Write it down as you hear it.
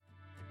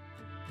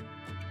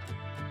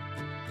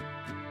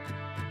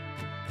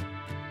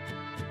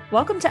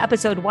Welcome to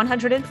episode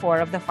 104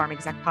 of the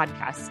PharmExec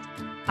podcast.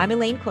 I'm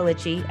Elaine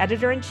Quilici,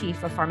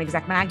 editor-in-chief of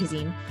PharmExec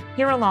magazine,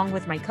 here along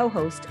with my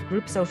co-host,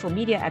 group social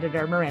media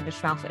editor Miranda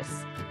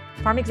Schmalfus.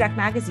 PharmExec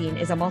magazine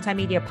is a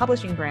multimedia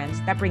publishing brand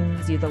that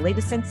brings you the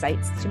latest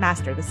insights to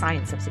master the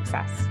science of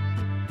success.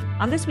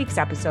 On this week's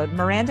episode,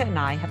 Miranda and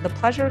I have the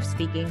pleasure of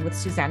speaking with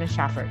Susanna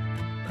Schaffert,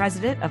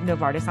 president of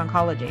Novartis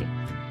Oncology.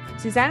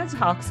 Susanna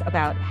talks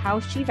about how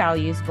she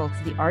values both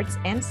the arts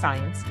and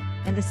science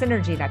and the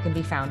synergy that can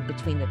be found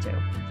between the two.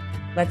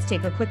 Let's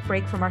take a quick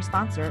break from our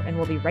sponsor, and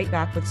we'll be right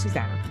back with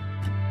Susanna.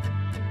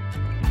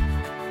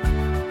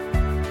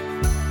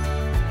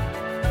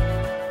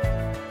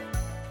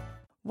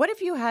 What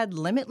if you had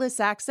limitless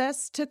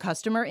access to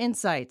customer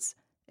insights,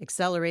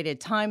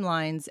 accelerated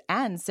timelines,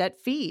 and set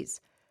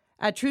fees?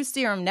 At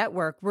TruSerum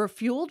Network, we're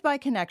fueled by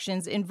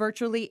connections in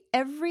virtually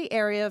every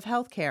area of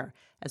healthcare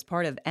as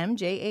part of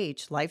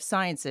MJH Life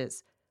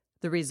Sciences.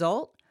 The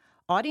result?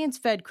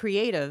 Audience-fed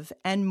creative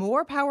and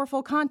more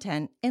powerful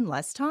content in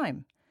less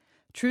time.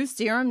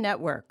 TruSerum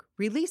Network,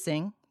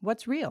 releasing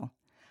what's real.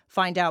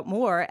 Find out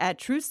more at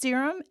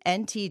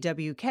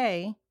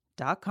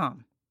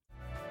TruSerumNTWK.com.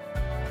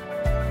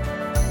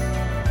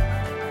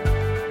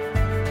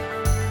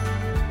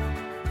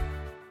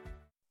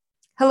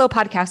 Hello,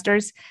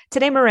 podcasters.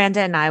 Today, Miranda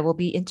and I will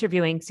be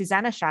interviewing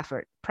Susanna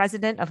Schaffert,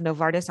 president of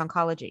Novartis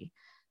Oncology.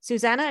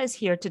 Susanna is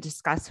here to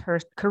discuss her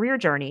career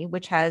journey,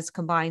 which has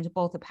combined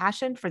both a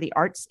passion for the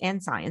arts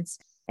and science,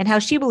 and how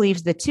she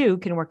believes the two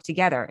can work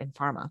together in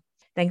pharma.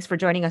 Thanks for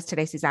joining us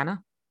today,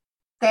 Susanna.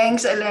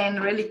 Thanks, Elaine.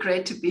 Really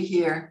great to be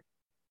here.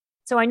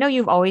 So I know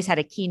you've always had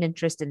a keen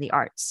interest in the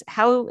arts.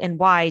 How and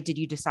why did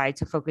you decide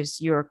to focus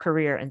your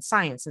career in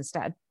science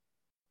instead?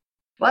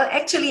 Well,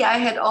 actually, I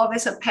had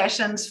always a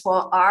passion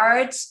for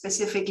art,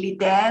 specifically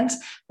dance,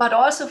 but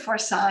also for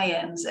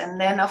science.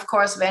 And then, of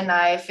course, when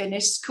I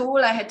finished school,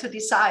 I had to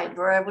decide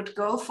where I would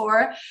go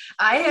for.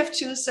 I have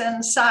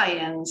chosen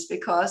science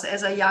because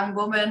as a young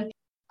woman,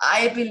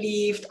 I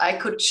believed I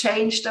could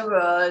change the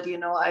world.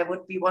 I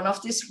would be one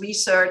of these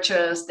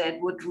researchers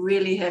that would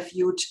really have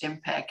huge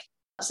impact.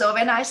 So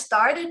when I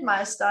started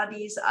my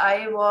studies,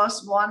 I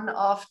was one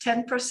of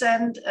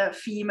 10%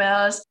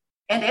 females.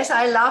 And as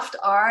I loved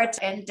art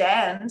and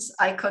dance,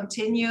 I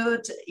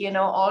continued,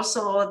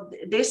 also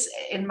this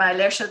in my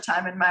leisure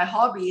time and my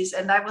hobbies.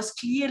 And I was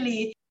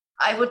clearly,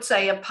 I would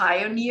say, a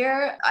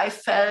pioneer. I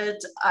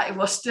felt I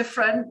was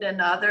different than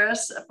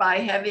others by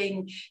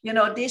having,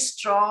 these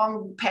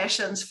strong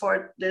passions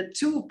for the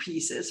two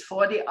pieces,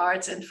 for the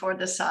arts and for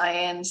the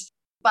science.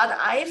 But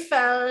I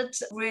felt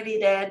really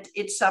that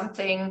it's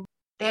something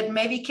that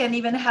maybe can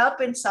even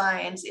help in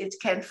science. It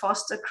can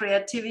foster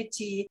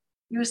creativity.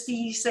 You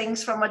see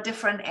things from a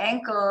different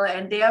angle.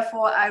 And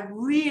therefore, I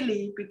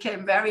really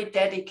became very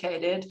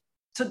dedicated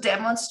to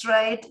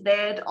demonstrate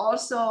that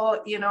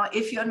also,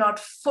 if you're not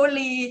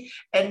fully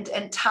and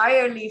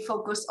entirely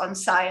focused on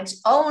science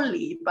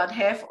only, but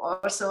have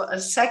also a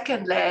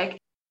second leg,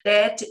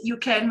 that you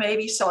can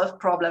maybe solve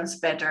problems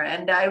better.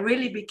 And I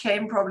really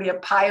became probably a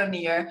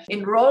pioneer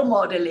in role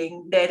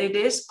modeling that it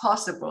is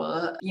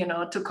possible,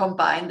 to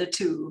combine the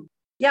two.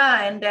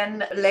 Yeah, and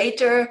then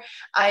later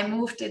I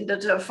moved into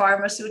the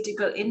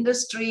pharmaceutical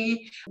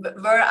industry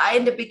where I,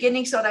 in the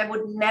beginning, thought I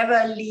would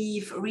never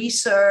leave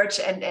research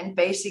and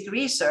basic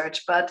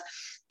research. But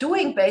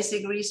doing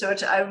basic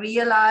research, I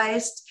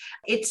realized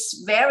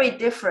it's very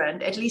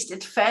different. At least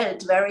it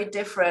felt very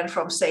different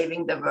from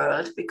saving the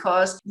world,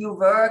 because you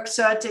work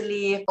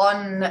certainly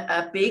on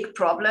a big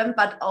problem,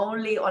 but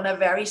only on a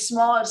very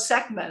small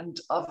segment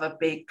of a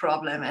big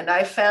problem. And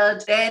I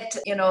felt that,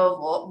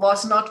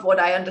 was not what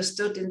I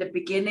understood in the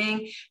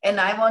beginning. And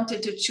I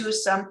wanted to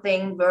choose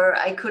something where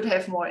I could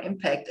have more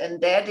impact.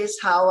 And that is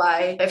how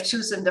I have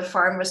chosen the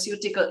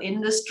pharmaceutical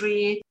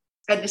industry,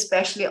 and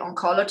especially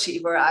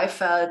oncology, where I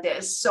felt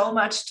there's so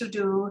much to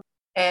do.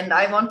 And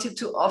I wanted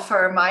to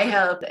offer my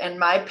help and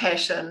my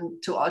passion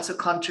to also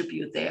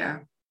contribute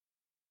there.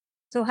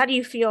 So how do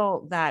you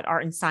feel that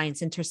art and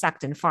science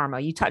intersect in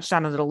pharma? You touched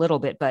on it a little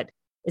bit, but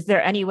is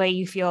there any way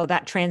you feel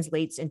that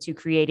translates into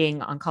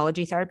creating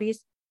oncology therapies?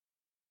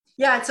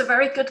 Yeah, it's a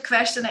very good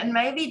question. And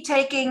maybe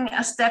taking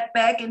a step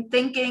back and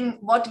thinking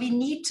what we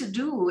need to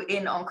do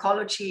in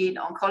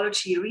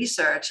oncology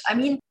research. I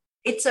mean,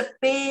 it's a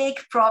big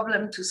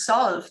problem to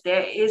solve.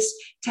 There is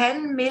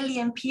 10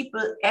 million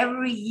people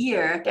every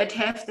year that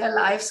have their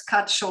lives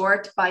cut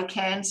short by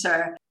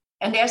cancer.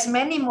 And there's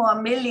many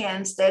more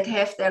millions that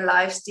have their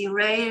lives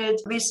derailed,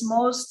 with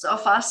most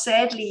of us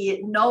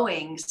sadly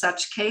knowing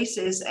such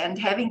cases and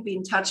having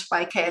been touched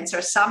by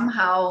cancer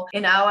somehow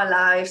in our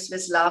lives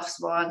with loved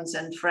ones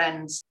and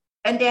friends.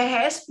 And there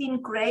has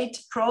been great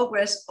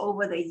progress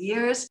over the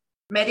years.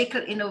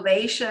 medical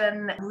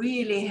innovation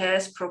really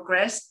has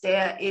progressed.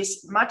 There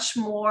is much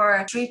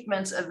more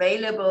treatments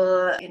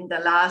available in the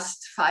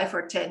last 5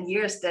 or 10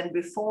 years than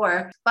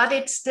before, but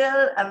it's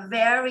still a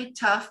very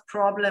tough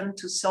problem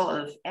to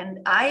solve. And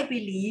I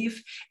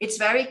believe it's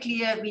very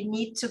clear we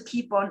need to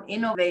keep on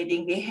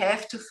innovating. We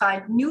have to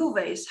find new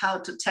ways how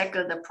to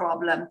tackle the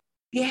problem.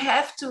 We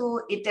have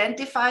to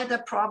identify the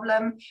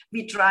problem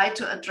we try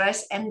to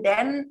address and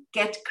then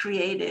get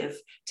creative,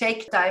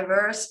 take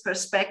diverse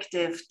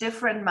perspective,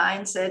 different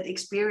mindset,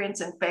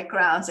 experience and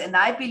backgrounds. And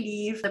I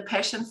believe the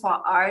passion for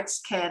arts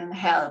can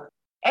help.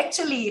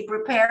 Actually,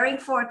 preparing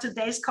for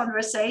today's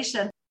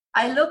conversation,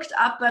 I looked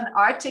up an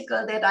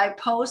article that I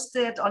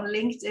posted on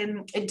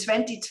LinkedIn in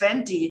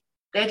 2020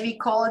 that we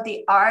call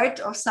The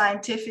Art of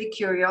Scientific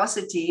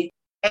Curiosity.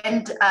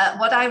 And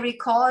what I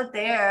recalled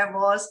there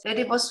was that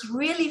it was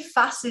really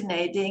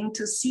fascinating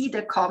to see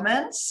the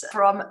comments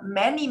from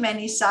many,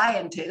 many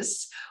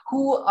scientists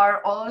who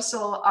are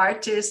also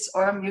artists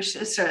or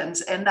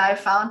musicians. And I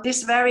found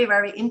this very,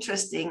 very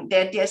interesting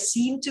that there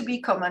seem to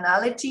be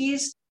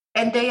commonalities,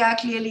 and they are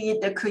clearly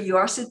the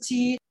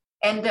curiosity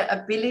and the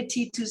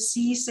ability to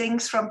see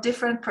things from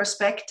different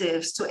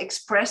perspectives, to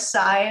express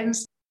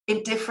science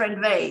in different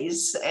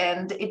ways.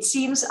 And it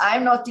seems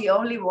I'm not the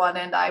only one,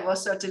 and I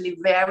was certainly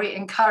very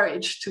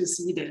encouraged to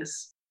see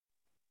this.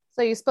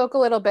 So you spoke a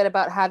little bit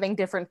about having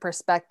different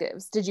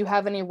perspectives. Did you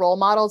have any role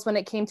models when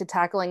it came to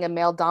tackling a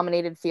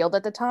male-dominated field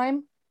at the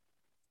time?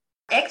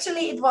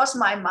 Actually, it was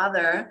my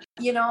mother.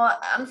 You know,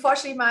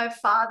 unfortunately, my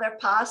father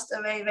passed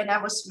away when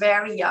I was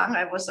very young.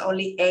 I was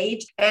only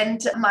 8. And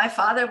my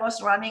father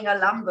was running a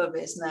lumber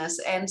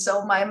business. And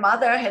so my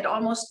mother had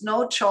almost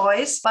no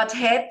choice, but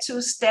had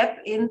to step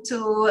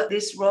into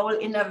this role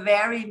in a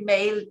very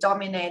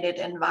male-dominated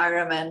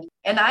environment.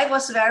 And I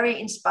was very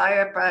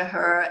inspired by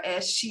her,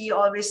 as she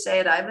always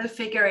said, I will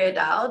figure it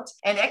out.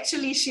 And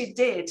actually, she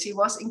did. She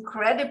was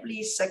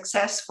incredibly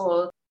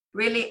successful,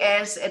 really,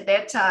 as at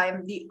that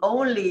time the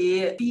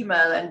only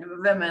female and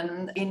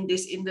women in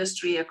this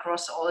industry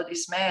across all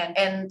these men.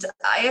 And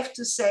I have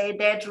to say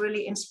that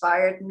really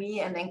inspired me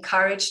and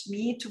encouraged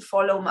me to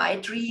follow my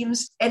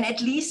dreams and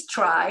at least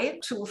try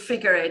to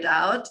figure it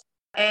out.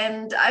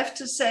 And I have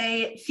to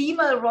say,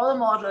 female role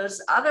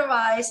models,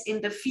 otherwise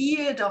in the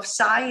field of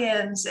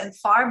science and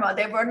pharma,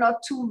 there were not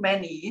too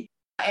many.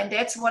 And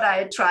that's what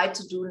I try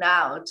to do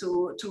now,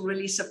 to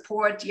really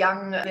support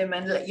young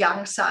women,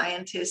 young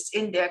scientists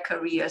in their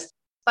careers.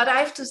 But I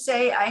have to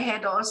say, I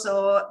had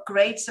also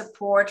great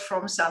support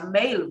from some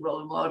male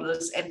role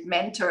models and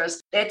mentors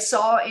that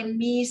saw in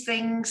me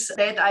things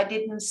that I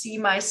didn't see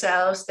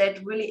myself,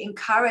 that really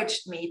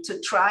encouraged me to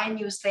try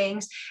new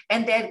things,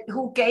 and that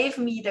who gave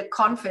me the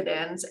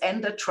confidence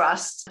and the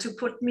trust to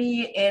put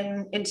me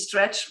in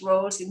stretch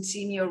roles, in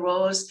senior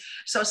roles.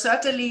 So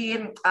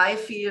certainly I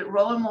feel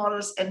role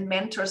models and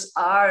mentors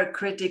are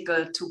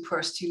critical to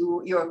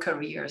pursue your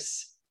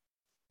careers.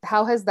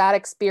 How has that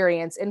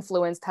experience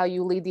influenced how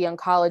you lead the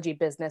oncology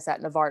business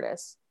at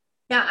Novartis?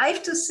 Yeah, I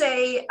have to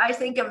say, I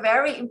think a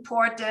very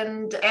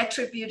important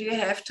attribute you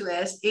have to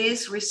have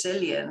is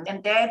resilience.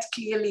 And that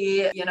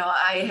clearly,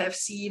 I have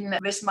seen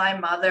with my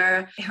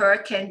mother, her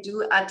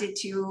can-do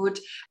attitude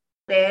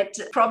that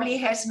probably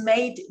has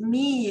made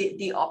me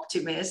the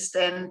optimist,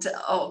 and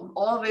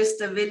always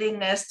the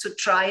willingness to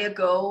try a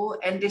go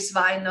and this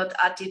why not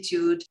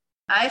attitude.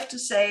 I have to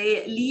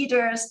say,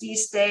 leaders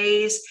these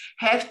days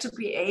have to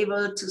be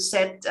able to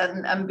set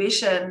an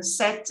ambition,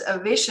 set a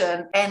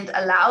vision, and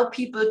allow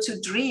people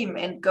to dream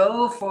and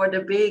go for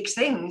the big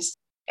things.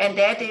 And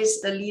that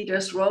is the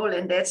leader's role.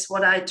 And that's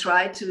what I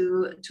try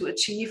to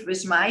achieve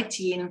with my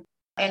team.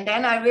 And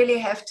then I really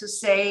have to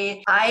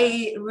say,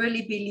 I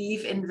really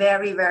believe in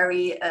very,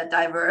 very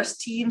diverse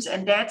teams.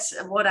 And that's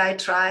what I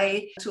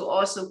try to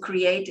also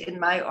create in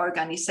my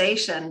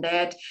organization,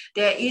 that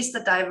there is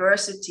the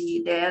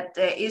diversity, that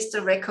there is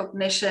the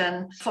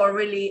recognition for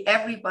really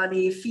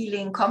everybody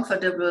feeling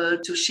comfortable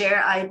to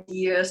share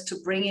ideas, to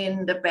bring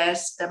in the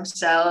best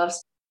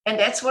themselves. And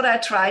that's what I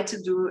try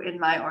to do in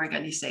my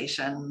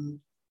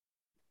organization.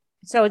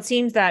 So it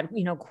seems that,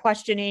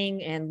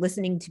 questioning and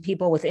listening to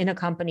people within a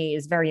company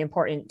is very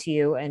important to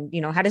you. And,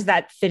 how does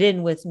that fit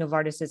in with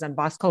Novartis's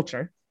boss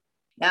culture?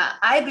 Yeah,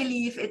 I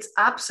believe it's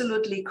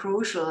absolutely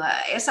crucial.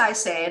 As I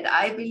said,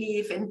 I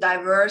believe in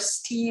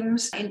diverse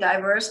teams, in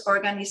diverse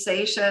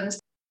organizations.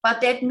 But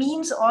that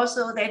means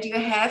also that you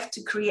have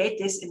to create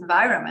this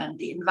environment,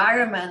 the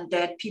environment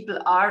that people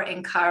are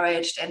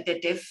encouraged and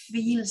that they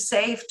feel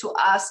safe to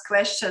ask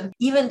questions,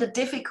 even the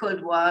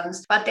difficult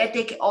ones, but that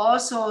they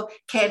also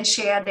can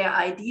share their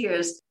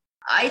ideas.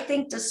 I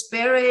think the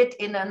spirit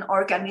in an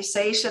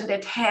organization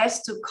that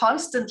has to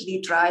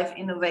constantly drive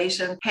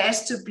innovation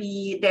has to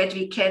be that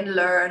we can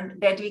learn,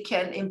 that we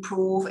can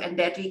improve, and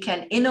that we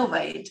can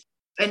innovate.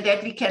 And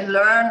that we can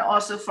learn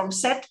also from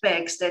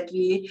setbacks, that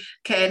we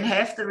can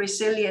have the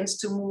resilience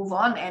to move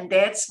on. And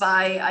that's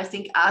why I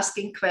think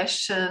asking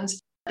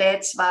questions,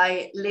 that's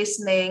why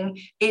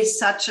listening is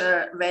such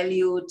a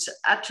valued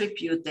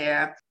attribute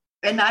there.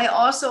 And I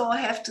also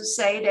have to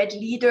say that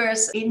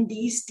leaders in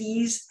these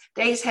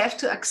they have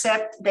to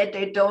accept that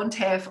they don't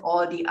have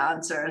all the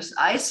answers.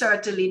 I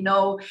certainly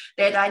know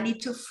that I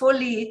need to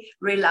fully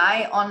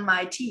rely on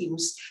my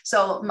teams.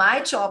 So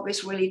my job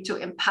is really to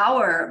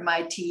empower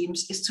my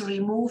teams, is to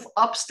remove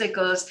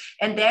obstacles.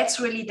 And that's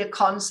really the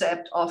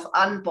concept of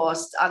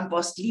unbossed.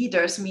 Unbossed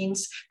leaders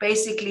means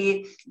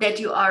basically that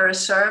you are a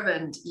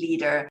servant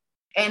leader.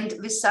 And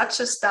with such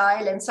a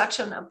style and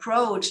such an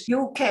approach,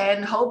 you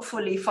can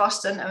hopefully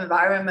foster an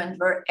environment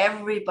where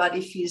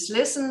everybody feels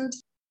listened,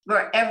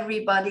 where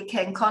everybody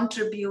can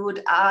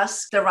contribute,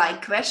 ask the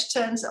right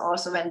questions,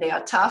 also when they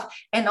are tough,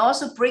 and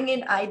also bring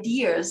in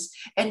ideas.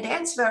 And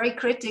that's very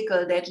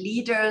critical, that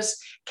leaders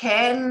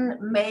can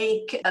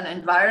make an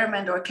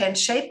environment or can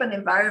shape an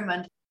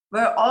environment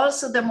where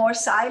also the more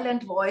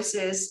silent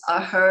voices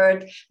are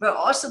heard, where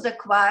also the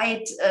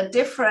quite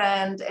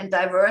different and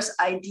diverse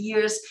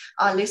ideas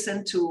are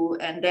listened to.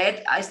 And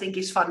that, I think,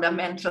 is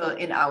fundamental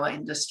in our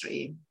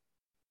industry.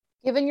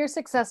 Given your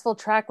successful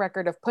track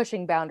record of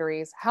pushing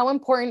boundaries, how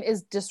important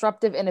is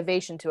disruptive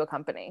innovation to a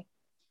company?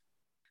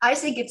 I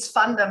think it's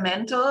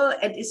fundamental,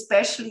 and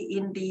especially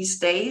in these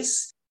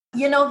days.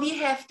 You know, we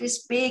have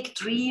this big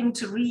dream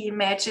to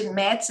reimagine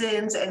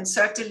medicines, and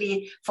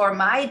certainly for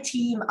my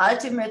team,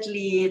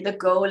 ultimately the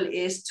goal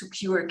is to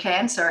cure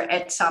cancer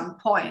at some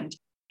point.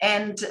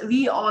 And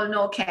we all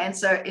know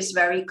cancer is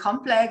very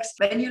complex.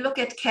 When you look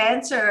at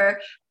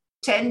cancer,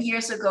 10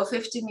 years ago,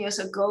 15 years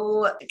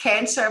ago,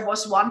 cancer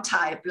was one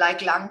type,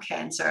 like lung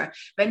cancer.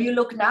 When you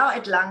look now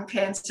at lung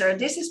cancer,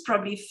 this is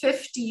probably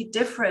 50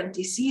 different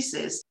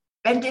diseases.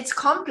 And it's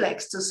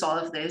complex to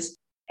solve this.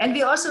 And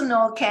we also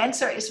know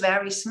cancer is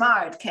very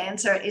smart.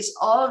 Cancer is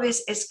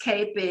always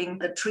escaping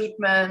the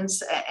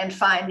treatments and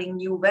finding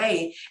new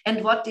way.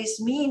 And what this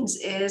means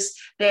is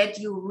that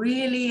you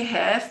really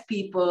have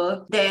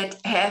people that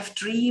have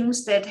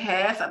dreams, that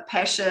have a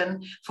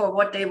passion for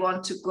what they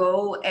want to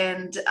go.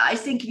 And I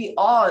think we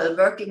all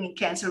working in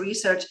cancer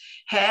research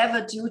have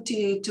a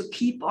duty to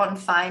keep on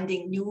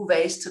finding new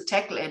ways to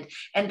tackle it.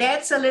 And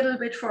that's a little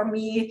bit for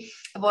me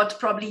what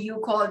probably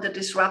you call the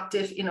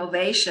disruptive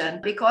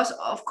innovation, because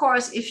of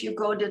course, if you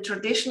go the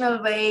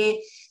traditional way,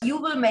 you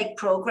will make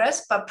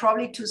progress, but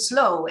probably too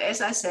slow.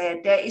 As I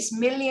said, there is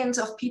millions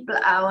of people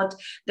out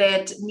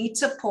that need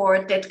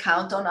support, that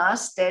count on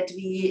us, that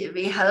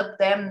we help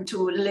them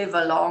to live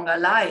a longer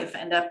life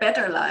and a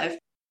better life.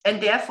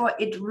 And therefore,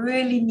 it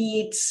really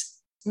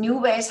needs new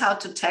ways how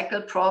to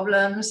tackle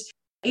problems.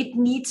 It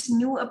needs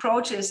new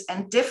approaches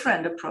and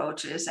different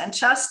approaches, and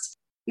just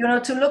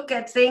to look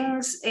at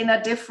things in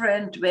a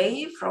different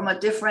way, from a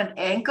different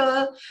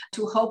angle,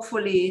 to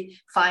hopefully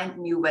find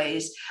new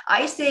ways.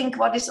 I think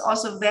what is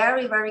also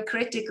very, very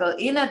critical,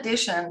 in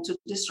addition to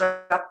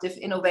disruptive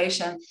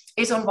innovation,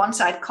 is on one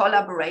side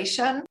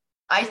collaboration.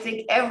 I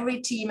think every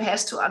team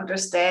has to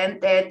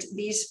understand that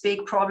these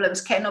big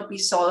problems cannot be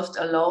solved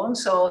alone.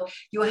 So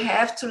you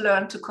have to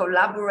learn to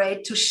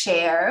collaborate, to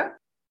share,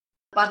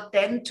 but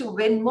then to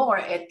win more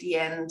at the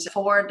end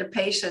for the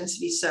patients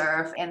we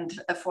serve and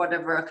for the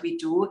work we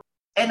do.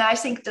 And I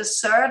think the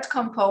third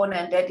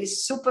component that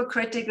is super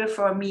critical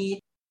for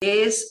me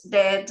is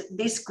that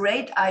these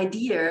great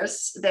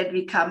ideas that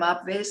we come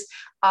up with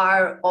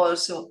are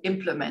also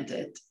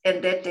implemented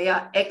and that they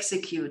are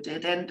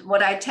executed. And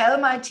what I tell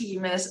my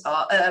team is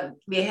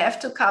we have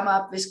to come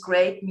up with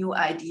great new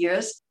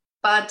ideas.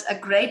 But a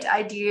great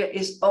idea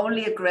is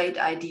only a great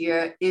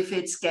idea if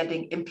it's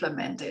getting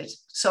implemented.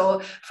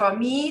 So for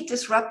me,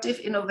 disruptive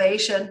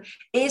innovation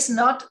is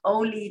not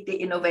only the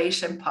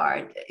innovation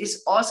part,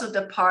 it's also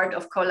the part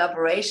of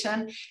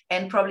collaboration.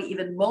 And probably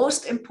even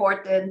most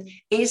important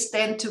is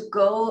then to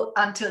go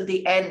until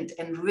the end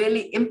and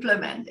really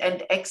implement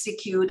and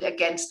execute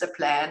against the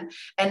plan,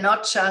 and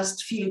not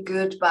just feel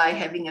good by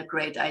having a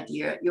great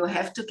idea. You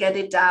have to get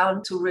it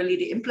down to really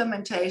the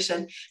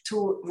implementation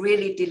to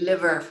really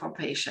deliver for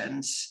patients.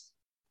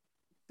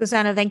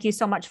 Susanna, thank you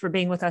so much for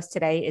being with us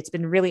today. It's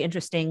been really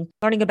interesting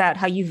learning about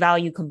how you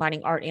value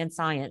combining art and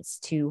science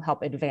to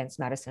help advance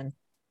medicine.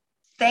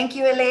 Thank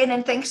you, Elaine,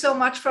 and thanks so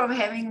much for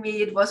having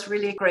me. It was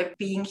really great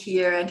being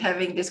here and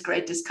having this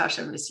great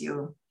discussion with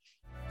you.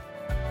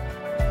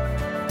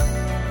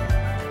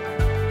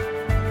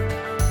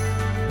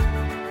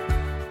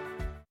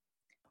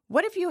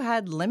 What if you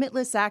had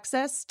limitless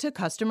access to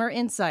customer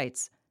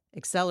insights,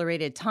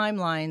 accelerated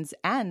timelines,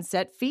 and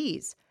set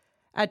fees?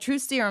 At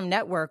TruSerum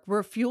Network,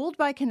 we're fueled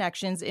by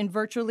connections in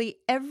virtually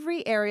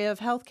every area of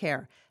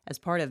healthcare as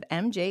part of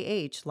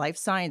MJH Life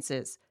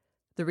Sciences.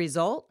 The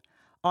result?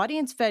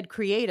 Audience-fed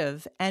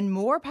creative and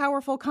more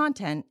powerful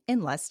content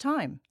in less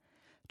time.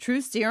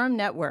 TruSerum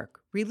Network,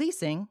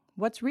 releasing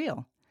what's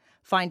real.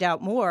 Find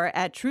out more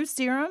at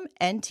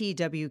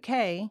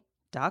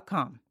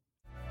TruSerumNTWK.com.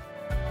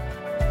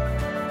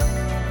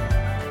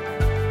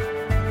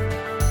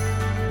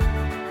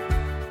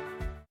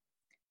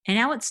 And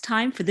now it's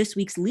time for this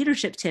week's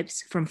leadership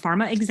tips from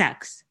pharma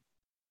execs.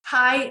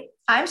 Hi,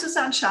 I'm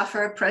Susanne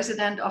Schaffer,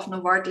 president of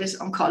Novartis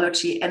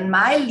Oncology, and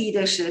my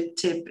leadership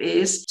tip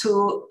is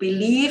to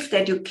believe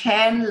that you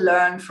can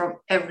learn from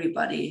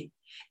everybody.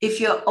 If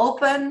you're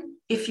open,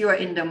 if you're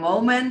in the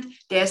moment,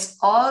 there's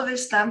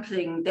always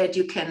something that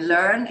you can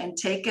learn and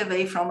take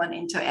away from an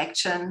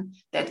interaction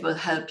that will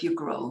help you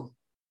grow.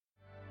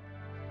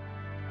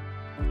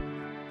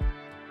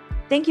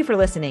 Thank you for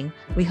listening.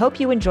 We hope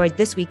you enjoyed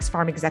this week's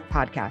Farm Exec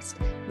podcast.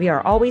 We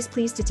are always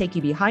pleased to take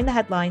you behind the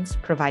headlines,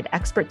 provide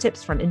expert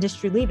tips from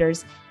industry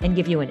leaders, and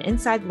give you an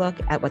inside look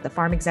at what the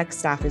Farm Exec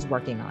staff is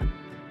working on.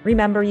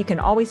 Remember, you can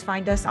always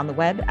find us on the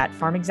web at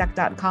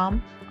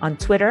farmexec.com, on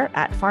Twitter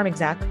at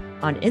farmexec,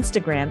 on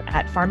Instagram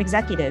at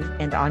farmexecutive,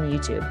 and on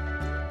YouTube.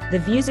 The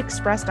views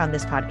expressed on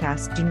this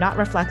podcast do not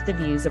reflect the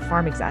views of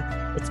Farm Exec,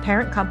 its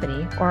parent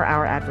company, or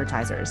our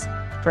advertisers.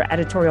 For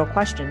editorial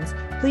questions,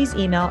 please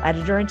email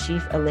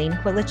Editor-in-Chief Elaine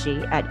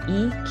Quilici at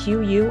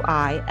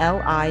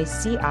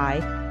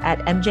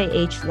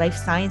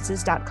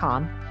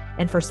equilici@mjhlifesciences.com.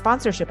 And for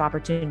sponsorship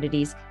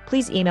opportunities,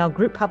 please email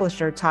Group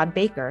Publisher Todd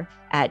Baker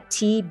at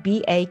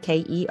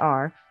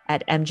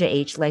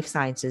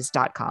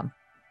tbaker@mjhlifesciences.com.